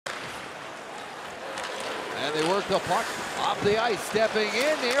And they work the puck off the ice, stepping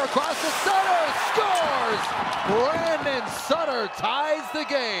in here across the center, scores! Brandon Sutter ties the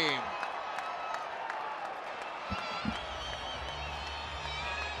game.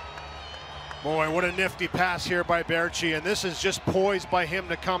 Boy, what a nifty pass here by Baertschi, and this is just poised by him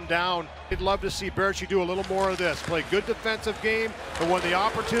to come down. I'd love to see Baertschi do a little more of this. Play good defensive game, but when the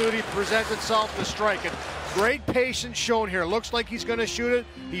opportunity presents itself to strike it, great patience shown here. Looks like he's going to shoot it.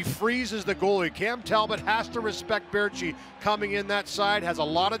 He freezes the goalie. Cam Talbot has to respect Baertschi coming in that side, has a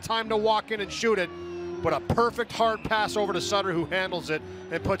lot of time to walk in and shoot it, but a perfect hard pass over to Sutter, who handles it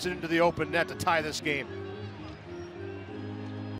and puts it into the open net to tie this game.